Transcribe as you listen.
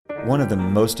One of the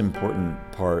most important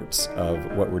parts of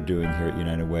what we're doing here at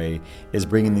United Way is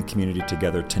bringing the community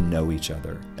together to know each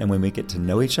other. And when we get to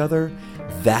know each other,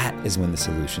 that is when the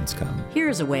solutions come.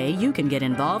 Here's a way you can get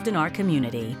involved in our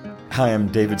community. Hi, I'm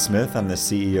David Smith. I'm the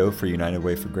CEO for United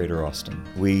Way for Greater Austin.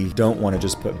 We don't want to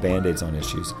just put Band-Aids on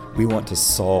issues. We want to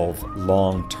solve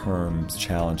long-term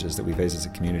challenges that we face as a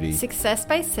community. Success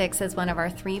by Six is one of our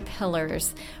 3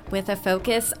 pillars with a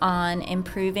focus on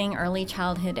improving early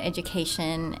childhood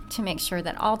education to make sure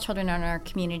that all children in our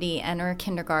community enter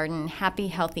kindergarten happy,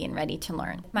 healthy, and ready to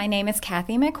learn. My name is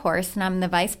Kathy McHorse, and I'm the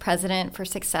Vice President for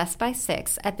Success by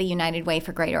Six at the United Way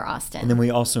for Greater Austin. And then we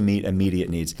also meet immediate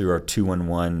needs through our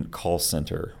 211 call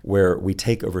center, where we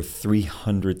take over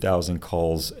 300,000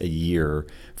 calls a year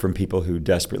from people who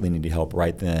desperately need help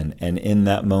right then. And in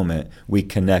that moment, we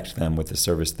connect them with the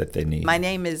service that they need. My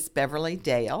name is Beverly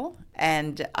Dale,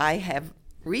 and I have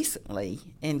recently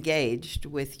engaged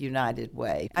with United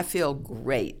Way. I feel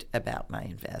great about my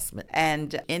investment,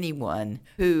 and anyone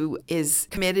who is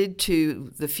committed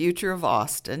to the future of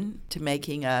Austin, to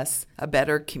making us a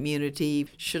better community,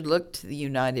 should look to the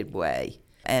United Way,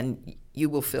 and you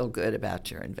will feel good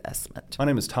about your investment. My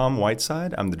name is Tom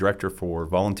Whiteside. I'm the Director for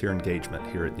Volunteer Engagement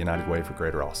here at United Way for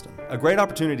Greater Austin. A great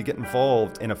opportunity to get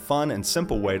involved in a fun and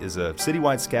simple way is a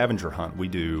citywide scavenger hunt we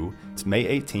do. It's May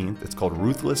 18th. It's called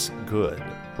Ruthless Good.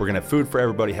 We're going to have food for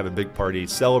everybody, have a big party,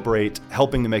 celebrate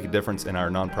helping to make a difference in our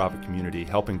nonprofit community,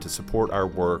 helping to support our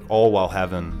work, all while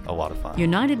having a lot of fun.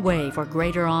 United Way for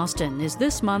Greater Austin is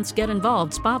this month's Get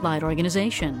Involved Spotlight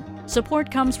organization.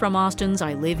 Support comes from Austin's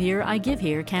I Live Here, I Give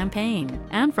Here campaign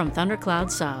and from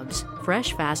Thundercloud Subs,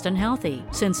 fresh, fast, and healthy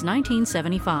since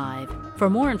 1975. For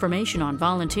more information on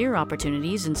volunteer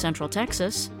opportunities in Central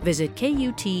Texas, visit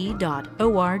KUT.org.